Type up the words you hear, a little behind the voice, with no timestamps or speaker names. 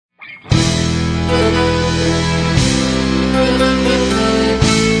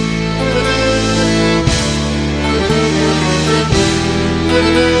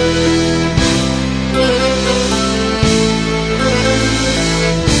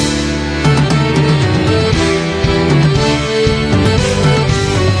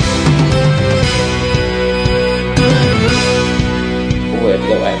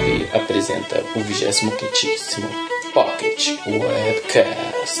o 25º Pocket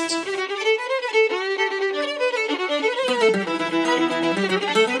Webcast.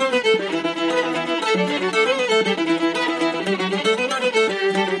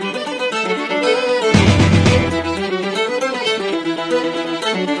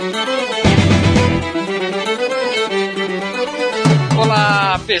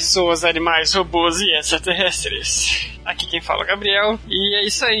 Olá, pessoas, animais, robôs e extraterrestres. Aqui quem fala é o Gabriel. E é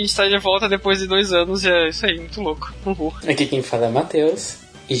isso aí, a gente tá de volta depois de 2 anos. E é isso aí, muito louco. Uhul. Aqui quem fala é Matheus.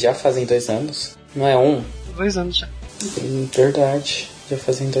 E já fazem 2 anos. Não é 1? 2 anos já. Verdade. Já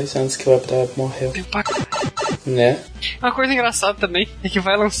fazem 2 anos que o Abraham morreu. Né? Uma coisa engraçada também é que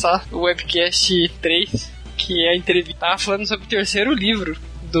vai lançar o Webcast 3, que é a entrevista. Tava falando sobre o terceiro livro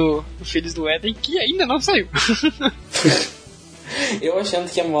do Filhos do Éden, que ainda não saiu. Eu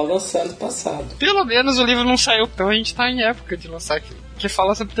achando que ia mal lançar ano passado. Pelo menos o livro não saiu, então a gente tá em época de lançar aquilo. Que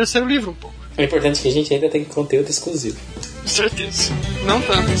fala sobre o terceiro livro um pouco. O importante é que a gente ainda tem conteúdo exclusivo. Com certeza. Não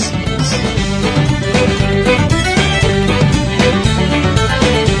tantos.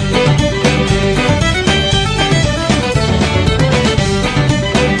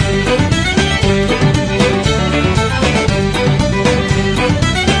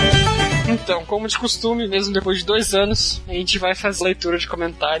 Então, como de costume, mesmo depois de 2 anos, a gente vai fazer leitura de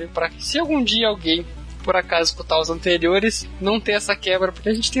comentário para que, se algum dia alguém, por acaso, escutar os anteriores, não ter essa quebra, porque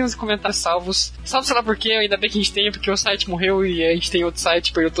a gente tem os comentários salvos. Salvo, sei lá por quê, ainda bem que a gente tem, porque o site morreu e a gente tem outro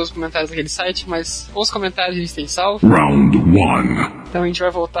site, perdeu todos os comentários daquele site, mas os comentários a gente tem salvo. Round 1. Então a gente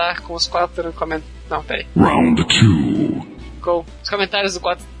vai voltar com os 4 comentários. Não, peraí. Round 2. Com os comentários do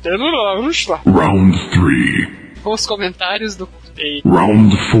 4. Vamos lá. Round 3. Com os comentários do.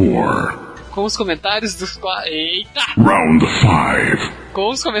 Round 4. Com os comentários dos 4. Eita! Round 5. Com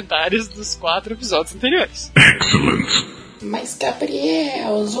os comentários dos 4 episódios anteriores. Excellent. Mas,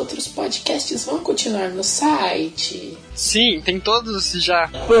 Gabriel, os outros podcasts vão continuar no site? Sim, tem todos já.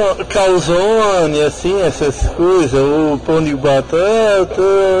 Calzone, assim, essas coisas, o pão de batata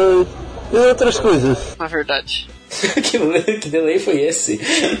e outras coisas. Na verdade. Que delay foi esse?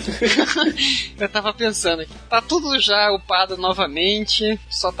 Eu tava pensando aqui. Tá tudo já upado novamente,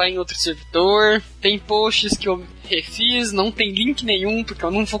 só tá em outro servidor. Tem posts que eu refiz, não tem link nenhum, porque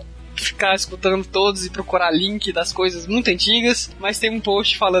eu não vou ficar escutando todos e procurar link das coisas muito antigas. Mas tem um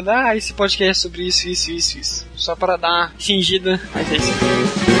post falando, esse podcast é sobre isso. Só para dar uma fingida, mas é isso.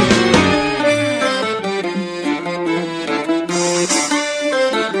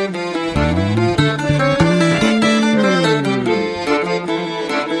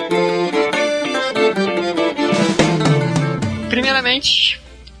 Primeiramente,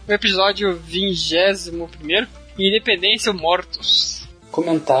 o episódio 21º, Independência Mortos.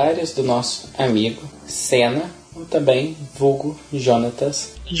 Comentários do nosso amigo Senna, ou também vulgo Jonathan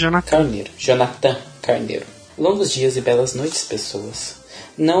Carneiro. Longos dias e belas noites, pessoas.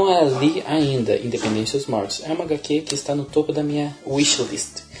 Não a li ainda, Independência dos Mortos. É uma HQ que está no topo da minha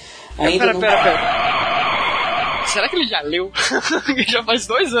wishlist. Ainda Pera. Será que ele já leu? Já faz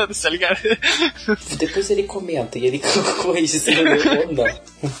 2 anos, tá ligado? Depois ele comenta e ele corrige se ele leu ou não.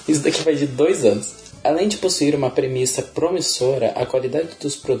 Isso daqui vai de 2 anos. Além de possuir uma premissa promissora, a qualidade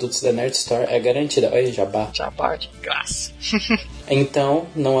dos produtos da Nerd Store é garantida. Olha, jabá. Jabá de graça. Então,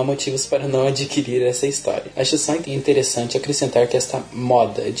 não há motivos para não adquirir essa história. Acho só interessante acrescentar que esta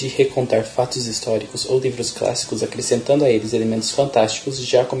moda de recontar fatos históricos ou livros clássicos, acrescentando a eles elementos fantásticos,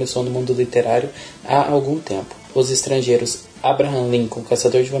 já começou no mundo literário há algum tempo. Os estrangeiros Abraham Lincoln,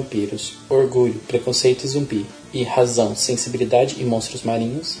 Caçador de Vampiros, Orgulho, Preconceito e Zumbi, e Razão, Sensibilidade e Monstros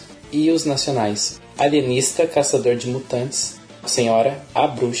Marinhos, e os nacionais Alienista, Caçador de Mutantes, Senhora, a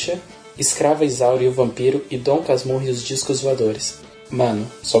Bruxa, Escrava Isaura e o Vampiro e Dom Casmurro e os Discos Voadores. Mano,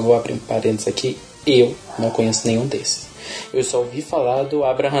 só vou abrir um parênteses aqui, eu não conheço nenhum desses. Eu só ouvi falar do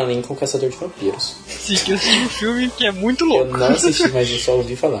Abraham Lincoln, Caçador de Vampiros. Sim, que eu assisti um filme que é muito louco. Eu não assisti, mas eu só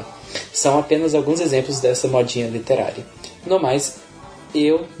ouvi falar. São apenas alguns exemplos dessa modinha literária. No mais,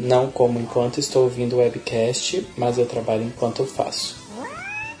 eu não como enquanto estou ouvindo o webcast, mas eu trabalho enquanto eu faço.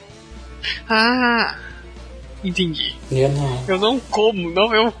 Entendi. Eu não como.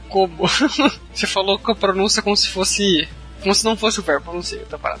 Você falou com a pronúncia como se não fosse o verbo, não sei,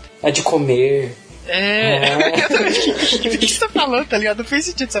 outra parada. É de comer. O que você tá falando, tá ligado? Não fez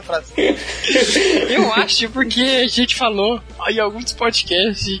sentido essa frase. Eu acho porque a gente falou em alguns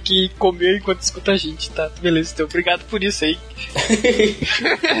podcasts que comeu enquanto escuta a gente, tá? Beleza, então obrigado por isso aí.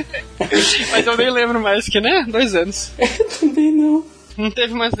 Mas eu nem lembro mais, que, né? 2 anos. Eu também não. Não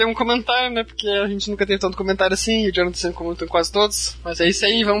teve mais nenhum comentário, né? Porque a gente nunca teve tanto comentário assim, e o Jonathan sempre comentou quase todos. Mas é isso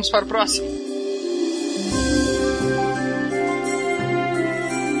aí, vamos para o próximo.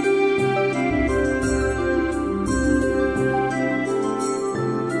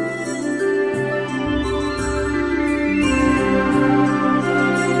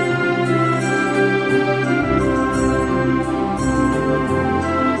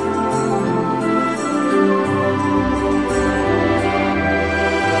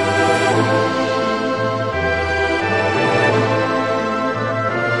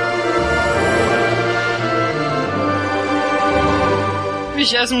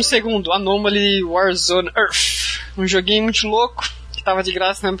 22º, Anomaly Warzone Earth. Um joguinho muito louco, que tava de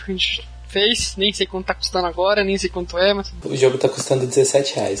graça na época que a gente fez. Nem sei quanto tá custando agora, nem sei quanto é, mas... O jogo tá custando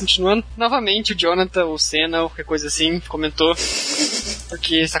R$17. Continuando, novamente o Jonathan, o Senna, ou qualquer coisa assim, comentou.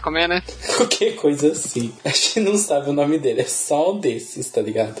 Porque, sabe como é, né? Qualquer coisa assim. A gente não sabe o nome dele, é só um desses, tá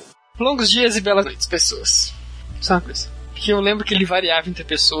ligado? Longos dias e belas noites, pessoas. Só uma coisa. Porque eu lembro que ele variava entre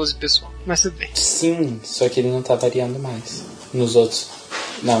pessoas e pessoal. Mas tudo bem. Sim, só que ele não tá variando mais. Nos outros.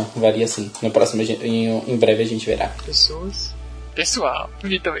 Não, varia sim. No próximo, em breve a gente verá. Pessoas. Pessoal.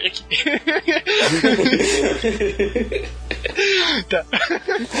 Vi também aqui. Tá.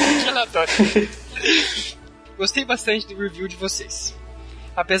 Que aleatório. Gostei bastante do review de vocês.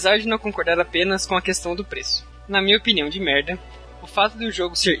 Apesar de não concordar apenas com a questão do preço. Na minha opinião de merda, o fato do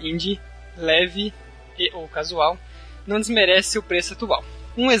jogo ser indie, leve ou casual, não desmerece o preço atual.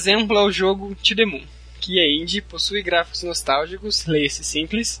 Um exemplo é o jogo To The Moon, que é indie, possui gráficos nostálgicos, leia-se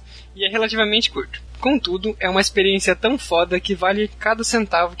simples, e é relativamente curto. Contudo, é uma experiência tão foda que vale cada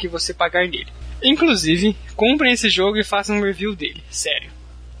centavo que você pagar nele. Inclusive, comprem esse jogo e façam um review dele, sério.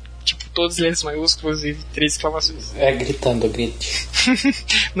 Tipo, todos letras maiúsculas e 3 exclamações. É gritando, grite.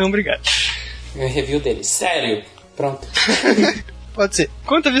 Não, obrigado. É review dele, sério. Pronto. Pode ser.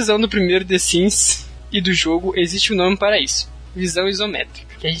 Quanto à visão do primeiro The Sims e do jogo, existe um nome para isso. Visão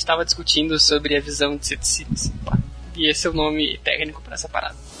isométrica. Que a gente estava discutindo sobre a visão de Sims. E esse é o nome técnico para essa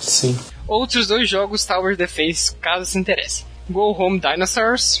parada. Sim. Outros 2 jogos Tower Defense, caso se interessem. Go Home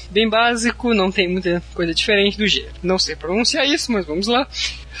Dinosaurs, bem básico, não tem muita coisa diferente do gênero. Não sei pronunciar isso, mas vamos lá.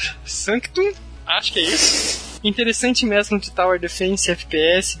 Sanctum, acho que é isso. Interessante mescla entre Tower Defense e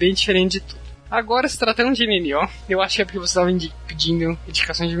FPS, bem diferente de tudo. Agora, se tratando de MMO, eu acho que é porque você estava pedindo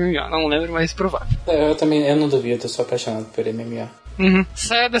indicações de MMO, não lembro, mas provável. Eu não duvido, eu sou apaixonado por MMO. Uhum.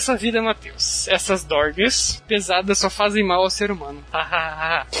 Saia dessa vida, Matheus. Essas dorgas pesadas só fazem mal ao ser humano.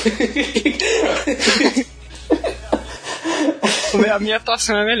 A minha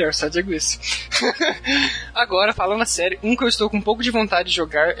atuação é melhor, só digo isso. Agora, falando a sério, um que eu estou com um pouco de vontade de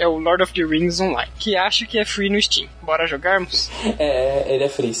jogar é o Lord of the Rings Online, que acho que é free no Steam. Bora jogarmos? Ele é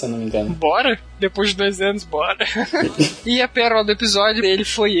free, se eu não me engano. Bora? Depois de 2 anos, bora. E a pérola do episódio dele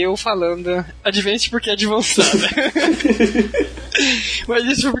foi eu falando Advanced porque é avançada. Mas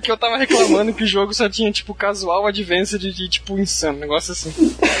isso foi porque eu tava reclamando que o jogo só tinha, tipo, casual, Advanced de, tipo, insano, negócio assim.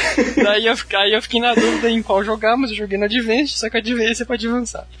 Daí eu fiquei na dúvida em qual jogar, mas eu joguei no Advanced, só que Advanced é pra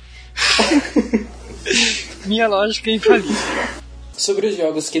avançar. Minha lógica é infalível. Sobre os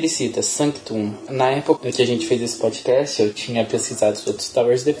jogos que ele cita, Sanctum, na época que a gente fez esse podcast, eu tinha pesquisado sobre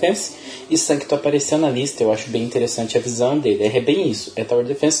Tower Defense e Sanctum apareceu na lista. Eu acho bem interessante a visão dele. É bem isso, é Tower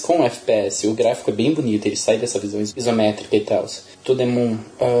Defense com FPS. O gráfico é bem bonito, ele sai dessa visão isométrica e tal. To The Moon,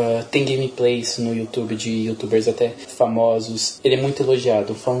 tem gameplays no YouTube de youtubers até famosos. Ele é muito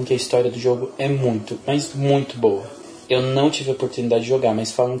elogiado, falam que a história do jogo é muito, mas muito boa. Eu não tive a oportunidade de jogar,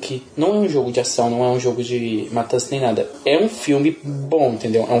 mas falam que não é um jogo de ação, não é um jogo de matança nem nada. É um filme bom,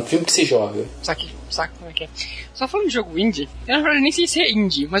 entendeu? É um filme que se joga. Sabe como é que é? Só falando de jogo indie, eu na verdade nem sei se é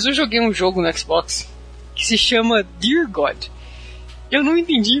indie, mas eu joguei um jogo no Xbox que se chama Dear God. Eu não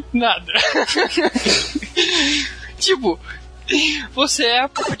entendi nada. Tipo, você é a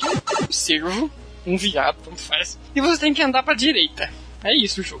porra de um cervo, um viado, tanto faz, e você tem que andar pra direita. É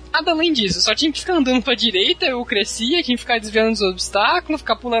isso o jogo. Nada além disso, só tinha que ficar andando pra direita, eu crescia, tinha que ficar desviando dos obstáculos,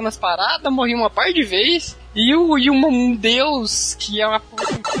 ficar pulando as paradas, morri uma par de vezes. E um deus, que é um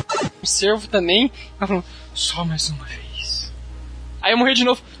servo também, ela falou, só mais uma vez. Aí eu morri de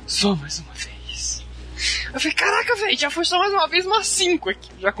novo, só mais uma vez. Eu falei, caraca, velho, já foi só mais uma vez, umas 5 aqui,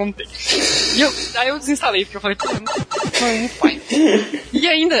 já contei. Aí eu desinstalei, porque eu falei, mano, pai. E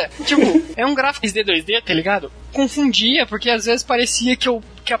ainda, tipo, é um gráfico 2D, tá ligado? Confundia, porque às vezes parecia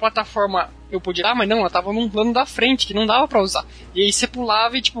que a plataforma eu podia dar, mas não, ela tava num plano da frente, que não dava pra usar. E aí você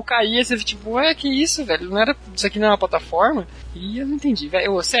pulava e, tipo, caía, você tipo, que isso, velho? Não era, isso aqui não é uma plataforma? E eu não entendi,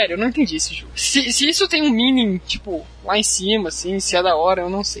 velho. Sério, eu não entendi esse jogo. Se isso tem um meaning, tipo, lá em cima, assim, se é da hora, eu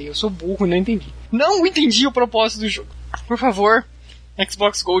não sei. Eu sou burro e não entendi. Não entendi o propósito do jogo. Por favor,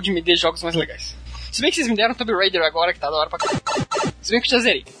 Xbox Gold, me dê jogos mais legais. Se bem que vocês me deram Tomb Raider agora, que tá da hora pra caralho. Se bem que eu já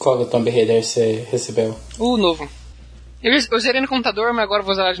zerei. Qual do Tomb Raider você recebeu? O novo. Eu zerei no computador, mas agora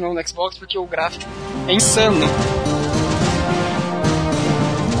vou zerar de novo no Xbox, porque o gráfico é insano.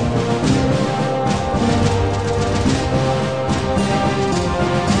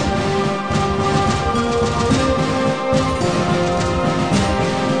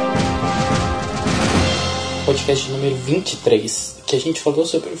 Podcast número 23, que a gente falou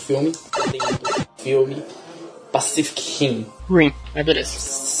sobre o filme Pacific Rim. Beleza.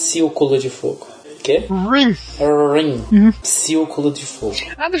 Círculo de Fogo. Quê? Ring. Ring. Círculo de fogo.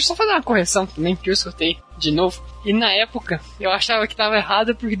 Ah, deixa eu só fazer uma correção também, porque eu escutei de novo. E na época, eu achava que tava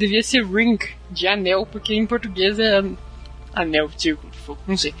errado porque devia ser ring, de anel, porque em português é anel, círculo de fogo,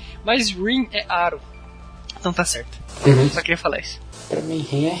 não sei. Mas ring é aro. Então tá certo. Só queria falar isso. Pra mim,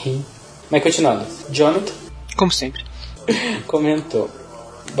 rim é rim. Mas continuando. Jonathan Como sempre. comentou.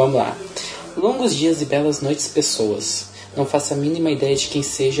 Vamos lá. Longos dias e belas noites, pessoas. Não faço a mínima ideia de quem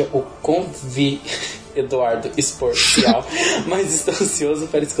seja o Eduardo Esporcial, mas estou ansioso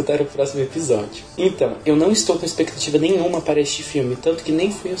para escutar o próximo episódio. Então, eu não estou com expectativa nenhuma para este filme, tanto que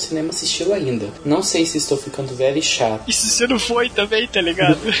nem fui ao cinema assisti-lo ainda. Não sei se estou ficando velho e chato. E se você não foi também, tá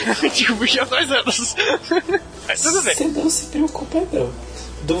ligado? Tipo, porque há 2 anos. Mas tudo bem. Você não se preocupa, não.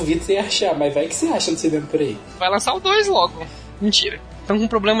 Duvido você achar, mas vai que você acha no cinema por aí. Vai lançar o 2 logo. Mentira. Estão com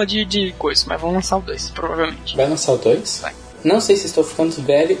problema de coisa, mas vão lançar o 2, provavelmente. Vai lançar o 2? Vai. Não sei se estou ficando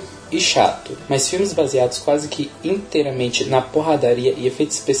velho e chato, mas filmes baseados quase que inteiramente na porradaria e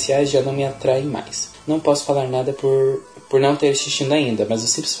efeitos especiais já não me atraem mais. Não posso falar nada por não ter assistido ainda, mas o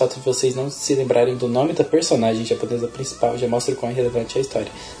simples fato de vocês não se lembrarem do nome da personagem japonesa principal já mostra o quão irrelevante é a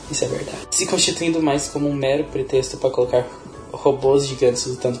história. Isso é verdade. Se constituindo mais como um mero pretexto para colocar robôs gigantes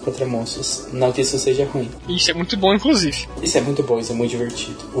lutando contra monstros. Não que isso seja ruim. Isso é muito bom, inclusive. Isso é muito bom, isso é muito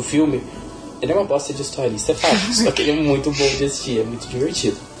divertido. O filme, ele é uma bosta de história, isso é fato. Só que ele é muito bom de assistir, é muito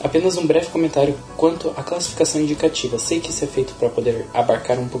divertido. Apenas um breve comentário quanto à classificação indicativa. Sei que isso é feito para poder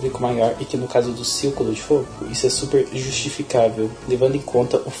abarcar um público maior e que no caso do Círculo de Fogo, isso é super justificável, levando em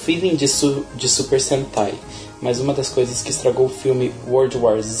conta o feeling de Super Sentai. Mas uma das coisas que estragou o filme World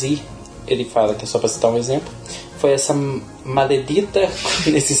War Z, ele fala que é só para citar um exemplo, foi essa maledita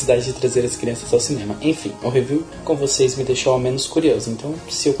necessidade de trazer as crianças ao cinema. Enfim, o review com vocês me deixou ao menos curioso. Então,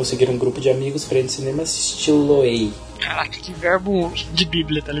 se eu conseguir um grupo de amigos para ir no cinema, assisti-lo-ei. Caraca, que verbo de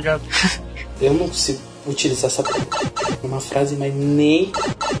Bíblia, tá ligado? Eu não consigo utilizar essa numa frase, mas nem...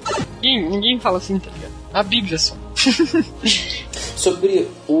 Ninguém fala assim, tá ligado? A Bíblia só. Sobre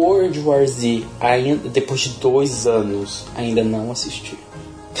World War Z, ainda, depois de 2 anos, ainda não assisti.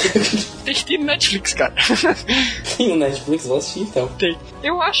 Tem no Netflix, cara. Tem no Netflix? Vou assistir então. Tem.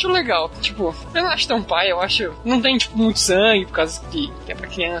 Eu acho legal, tipo, eu não acho tão pai, eu acho. Não tem, tipo, muito sangue, por causa que é pra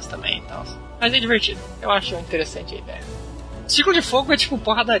criança também e tal. Mas é divertido. Eu acho interessante a ideia. Círculo de Fogo é tipo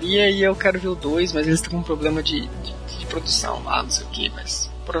porradaria e eu quero ver o 2, mas eles estão com um problema de produção lá, não sei o que, mas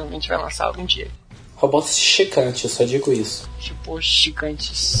provavelmente vai lançar algum dia. Robôs chicantes, eu só digo isso. Tipo,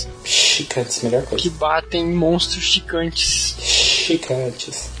 gigantes. Chicantes, melhor coisa. Que batem monstros gigantes.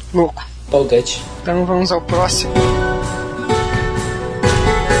 Chicantes. Louco. Paudete. Então vamos ao próximo.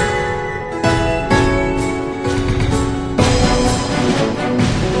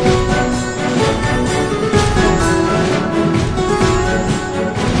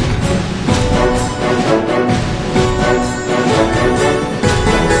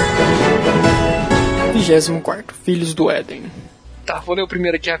 Filhos do Éden. Tá, vou ler o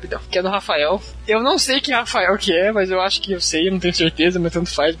primeiro aqui rapidão, que é do Rafael. Eu não sei que Rafael que é, mas eu acho que eu sei, eu não tenho certeza, mas tanto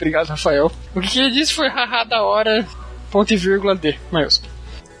faz. Obrigado, Rafael. O que ele disse foi haha da hora, ponto e vírgula D, maiúsculo.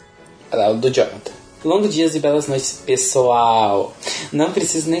 O do Jonathan. Longos dias e belas noites, pessoal. Não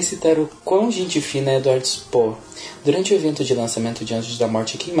preciso nem citar o quão gente fina é Eduardo Spohr. Durante o evento de lançamento de Anjos da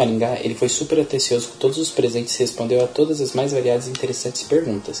Morte aqui em Maringá, ele foi super atencioso com todos os presentes e respondeu a todas as mais variadas e interessantes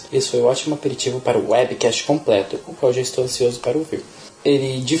perguntas. Esse foi um ótimo aperitivo para o webcast completo, o qual já estou ansioso para ouvir.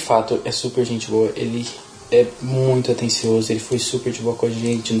 Ele, de fato, é super gente boa, ele é muito atencioso, ele foi super de boa com a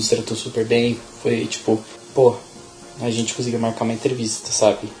gente, nos tratou super bem, foi tipo, pô, a gente conseguiu marcar uma entrevista,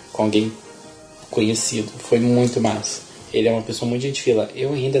 sabe, com alguém conhecido, foi muito massa. Ele é uma pessoa muito gente fina.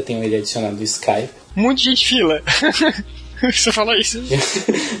 Eu ainda tenho ele adicionado no Skype. Muito gente fila. Você falou isso?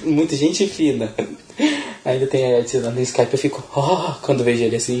 Muita gente fina. Ainda tem ele adicionado no Skype. Eu fico, quando vejo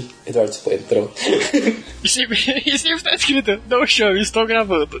ele assim, Eduardo Spohr entrou. E sempre tá escrito, não chame, estou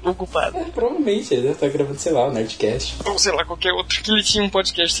gravando, ocupado. Provavelmente, ele deve estar gravando, sei lá, o Nerdcast. Ou sei lá, qualquer outro. Que ele tinha um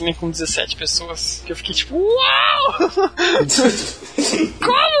podcast também com 17 pessoas. Que eu fiquei tipo, uau!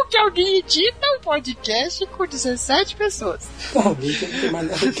 Como que alguém edita um podcast com 17 pessoas? Talvez não tem mais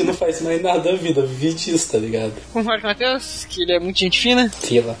nada, que não faz mais nada da vida, vive disso, tá ligado? Com o Marco Matheus, que ele é muito gente fina.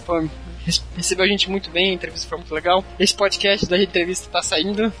 Fila. Pô, recebeu a gente muito bem, a entrevista foi muito legal. Esse podcast da entrevista tá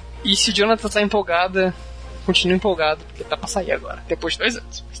saindo. E se o Jonathan tá empolgado, continua empolgado, porque tá pra sair agora. Depois de 2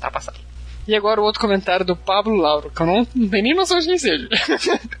 anos, mas tá pra sair. E agora o outro comentário do Pablo Lauro, que eu não tenho nem noção de quem seja.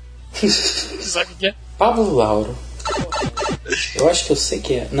 Sabe o que é? Pablo Lauro. Eu acho que eu sei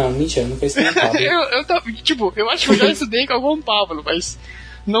quem é. Não, mentira, eu não conheço nem Pablo. eu acho que eu já estudei com algum Pablo, mas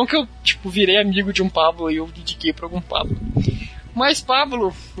não que eu, virei amigo de um Pablo e eu dediquei pra algum Pablo. Mas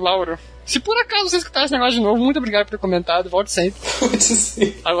Pablo Lauro, Se por acaso você escutar esse negócio de novo, muito obrigado por ter comentado. Volte sempre.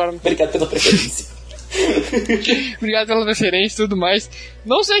 Agora, obrigado pela preferência. Obrigado pela preferência e tudo mais.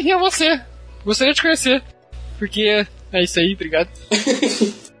 Não sei quem é você. Gostaria de te conhecer. Porque é isso aí, obrigado.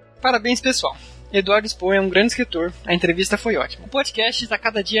 Parabéns, pessoal. Eduardo Spohr é um grande escritor. A entrevista foi ótima. O podcast está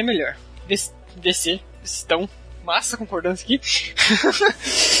cada dia melhor. VC estão. Massa concordância aqui.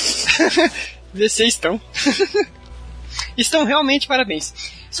 VC estão. Estão realmente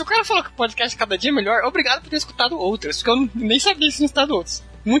parabéns. Se o cara falou que o podcast cada dia é melhor, obrigado por ter escutado outras. Porque eu nem sabia que tinha escutado outros.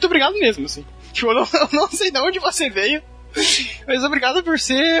 Muito obrigado mesmo, assim. Tipo, eu não sei de onde você veio. Mas obrigado por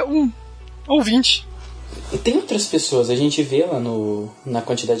ser um ouvinte. E tem outras pessoas, a gente vê lá na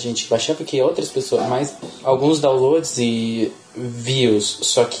quantidade de gente que baixava que outras pessoas, mais alguns downloads e views,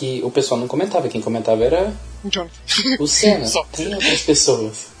 só que o pessoal não comentava, quem comentava era o Senna. Tem outras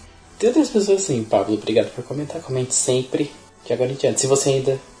pessoas. Tem outras pessoas sim, Pablo, obrigado por comentar, comente sempre, que agora em diante. Se você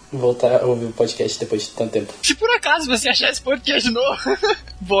ainda voltar a ouvir o podcast depois de tanto tempo. Se por acaso você achar esse podcast de novo,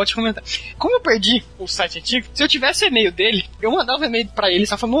 volte a comentar. Como eu perdi o site antigo, se eu tivesse o e-mail dele, eu mandava um e-mail pra ele,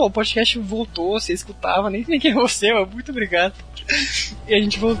 só falando, o podcast voltou, você escutava, nem sei quem é você, mas muito obrigado. E a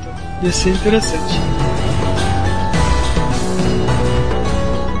gente voltou. Ia ser interessante.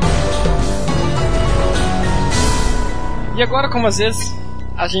 E agora, como às vezes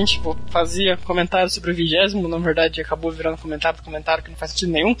a gente fazia comentários sobre o 20º, na verdade acabou virando comentário que não faz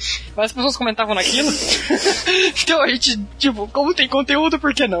sentido nenhum, mas as pessoas comentavam naquilo. Então a gente, como tem conteúdo,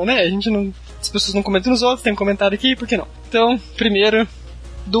 por que não, né? As pessoas não comentam nos outros, tem um comentário aqui, por que não? Então, primeiro,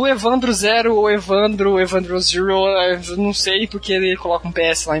 do Evandro 0 ou Evandro 0, eu não sei, porque ele coloca um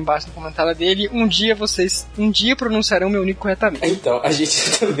PS lá embaixo no comentário dele. Um dia pronunciarão meu nick corretamente. Então, a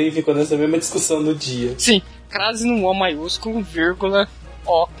gente também ficou nessa mesma discussão no dia. Sim, crase no O maiúsculo, vírgula,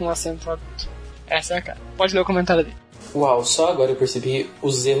 O com acento agudo. Essa é a cara. Pode ler o comentário dele. Uau, só agora eu percebi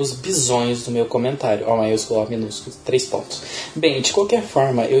os erros bizonhos do meu comentário. O maiúsculo, O minúsculo, 3 pontos. Bem, de qualquer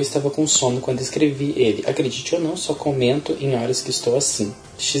forma, eu estava com sono quando escrevi ele. Acredite ou não, só comento em horas que estou assim.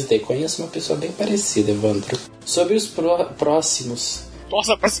 XD, conheço uma pessoa bem parecida, Evandro. Sobre os próximos...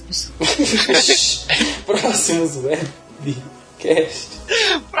 Nossa, próximos. Próximos webcast.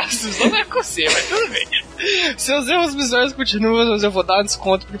 Próximos não é com você, mas tudo bem. Seus erros bizonhos continuam, mas eu vou dar um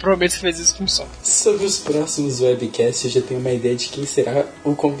desconto porque provavelmente você fez isso com som. Sobre os próximos webcasts, eu já tenho uma ideia de quem será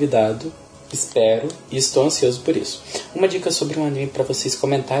o convidado. Espero e estou ansioso por isso. Uma dica sobre um anime para vocês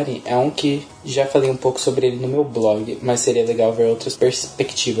comentarem é um que já falei um pouco sobre ele no meu blog, mas seria legal ver outras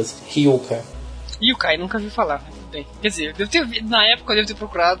perspectivas. Hyuuka. Hyuuka, nunca vi falar. Bem, quer dizer, na época eu devo ter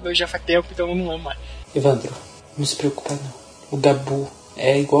procurado, mas já faz tempo, então eu não amo mais. Evandro, não se preocupa não. O Gabu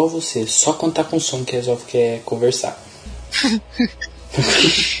é igual a você, só quando tá com sono que resolve que é conversar.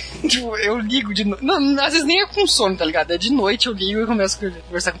 Eu ligo de noite. Não, às vezes nem é com sono, tá ligado? É de noite eu ligo e começo a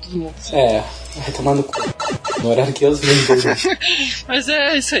conversar com todo mundo. É, vai tomar no cu. No horário que eu lembro. Mas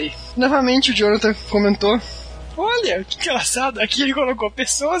é isso aí. Novamente o Jonathan comentou. Olha, que engraçado. Aqui ele colocou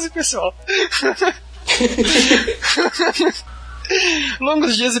pessoas e pessoal.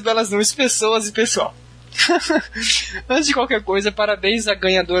 Longos dias e belas noites, pessoas e pessoal. Antes de qualquer coisa, parabéns à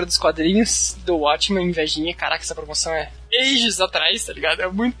ganhadora dos quadrinhos do Watchmen, invejinha. Caraca, essa promoção é ages atrás, tá ligado? É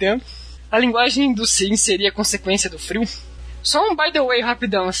muito tempo. A linguagem do sim seria consequência do frio. Só um by the way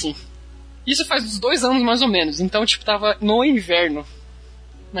rapidão, assim. Isso faz uns 2 anos mais ou menos. Então, tava no inverno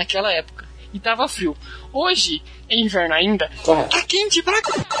naquela época. E tava frio. Hoje, é inverno ainda. Correto. Tá quente pra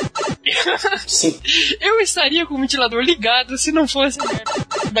Sim. Eu estaria com o ventilador ligado se não fosse a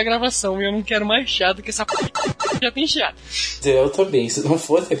merda da gravação. E eu não quero mais chiado que essa p... já tem chiado. Eu também. Se não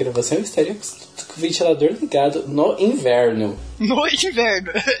fosse a gravação, eu estaria com o ventilador ligado no inverno. No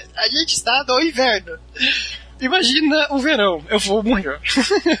inverno. A gente está no inverno. Imagina o verão. Eu vou morrer.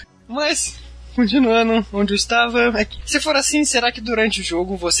 Mas... continuando onde eu estava aqui. Se for assim, será que durante o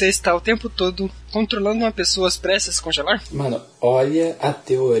jogo você está o tempo todo controlando uma pessoa prestes a se congelar? Mano, olha a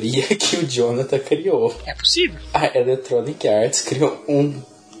teoria que o Jonathan criou. É possível. A Electronic Arts criou um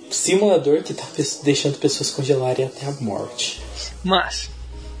simulador que tá deixando pessoas congelarem até a morte. Mas...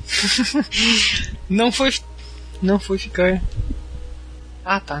 Não foi ficar...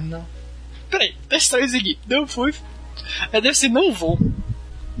 Ah, tá, não. Peraí, deixa eu seguir. Não foi... deve ser não vou.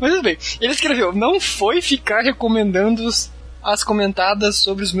 Mas tudo bem, ele escreveu, não foi ficar recomendando as comentadas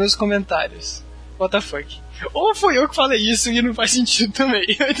sobre os meus comentários. What the fuck? Ou foi eu que falei isso e não faz sentido também.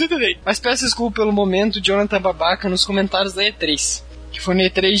 Tudo bem. Mas peço desculpa pelo momento Jonathan Babaca nos comentários da E3. Que foi na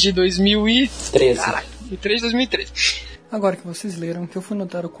E3 de 2013. Caraca, E3 de 2013. Agora que vocês leram, que eu fui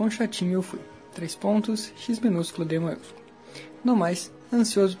notar o quão chatinho eu fui. 3 pontos, X minúsculo, D maiúsculo. No mais,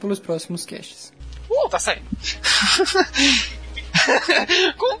 ansioso pelos próximos casts. Tá saindo.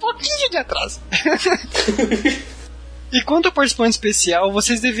 Com um pouquinho de atraso. E quanto ao participante especial,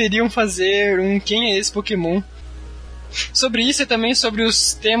 vocês deveriam fazer um Quem é esse Pokémon? Sobre isso e também sobre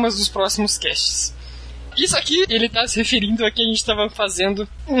os temas dos próximos casts. Isso aqui, ele tá se referindo a que a gente tava fazendo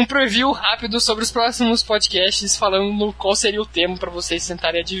um preview rápido sobre os próximos podcasts, falando qual seria o tema pra vocês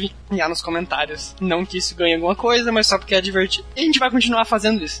tentarem adivinhar nos comentários. Não que isso ganhe alguma coisa, mas só porque é divertido. E a gente vai continuar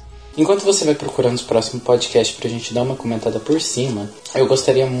fazendo isso. Enquanto você vai procurando os próximos podcasts pra gente dar uma comentada por cima, eu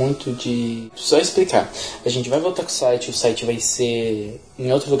gostaria muito de só explicar. A gente vai voltar com o site vai ser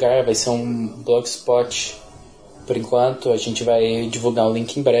em outro lugar, vai ser um blogspot. Por enquanto, a gente vai divulgar o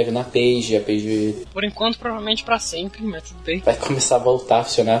link em breve na page. A page... Por enquanto, provavelmente pra sempre, mas tudo bem. Vai começar a voltar a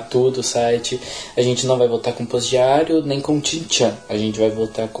funcionar tudo o site. A gente não vai voltar com post diário, nem com Tin-Chan. A gente vai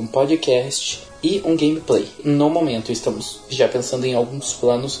voltar com podcast e um gameplay. No momento, estamos já pensando em alguns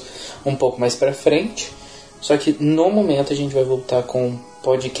planos um pouco mais pra frente. Só que no momento a gente vai voltar com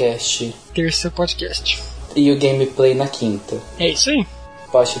podcast. Terça podcast. E o gameplay na quinta. É isso aí.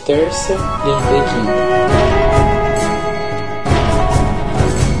 Post terça, gameplay quinta.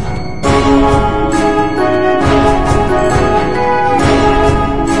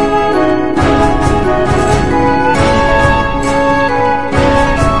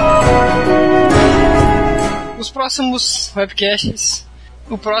 Os próximos webcasts,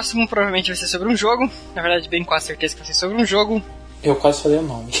 o próximo provavelmente vai ser sobre um jogo. Na verdade, bem com a certeza que vai ser sobre um jogo. Eu quase falei o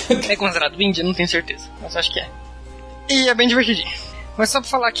nome. É considerado indie, não tenho certeza, mas acho que é. E é bem divertidinho. Mas só pra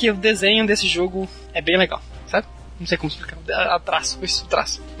falar que o desenho desse jogo é bem legal, sabe? Não sei como explicar. O traço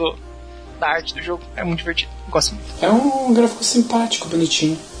da arte do jogo é muito divertido. Gosto muito. É um gráfico simpático,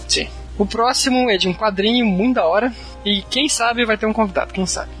 bonitinho. Sim. O próximo é de um quadrinho muito da hora. E quem sabe vai ter um convidado, quem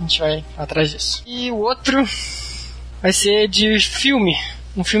sabe. A gente vai atrás disso. E o outro vai ser de filme.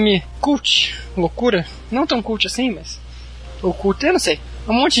 Um filme cult, loucura. Não tão cult assim, mas... ou cult, eu não sei.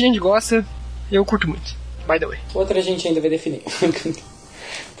 Um monte de gente gosta e eu curto muito. By the way. Outra a gente ainda vai definir.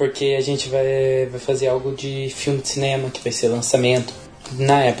 Porque a gente vai fazer algo de filme de cinema, que vai ser lançamento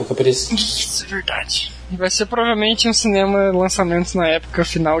na época, por isso. Isso é verdade. E vai ser provavelmente um cinema lançamento na época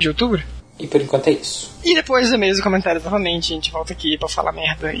final de outubro. E por enquanto é isso. E depois do e-mails e comentários novamente, a gente volta aqui pra falar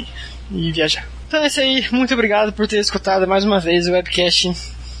merda e viajar. Então é isso aí. Muito obrigado por ter escutado mais uma vez o webcast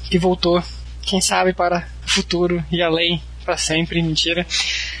que voltou. Quem sabe para o futuro e além, pra sempre. Mentira.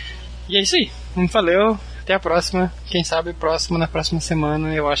 E é isso aí. Valeu. Até a próxima. Quem sabe próxima na próxima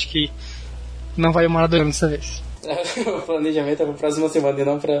semana. Eu acho que não vai demorar 2 anos dessa vez. O planejamento é pra próxima semana e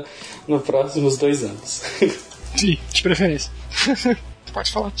não para nos próximos 2 anos. Sim, de preferência. Pode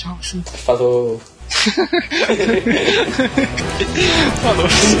falar tchau, assim. Falou. Falou.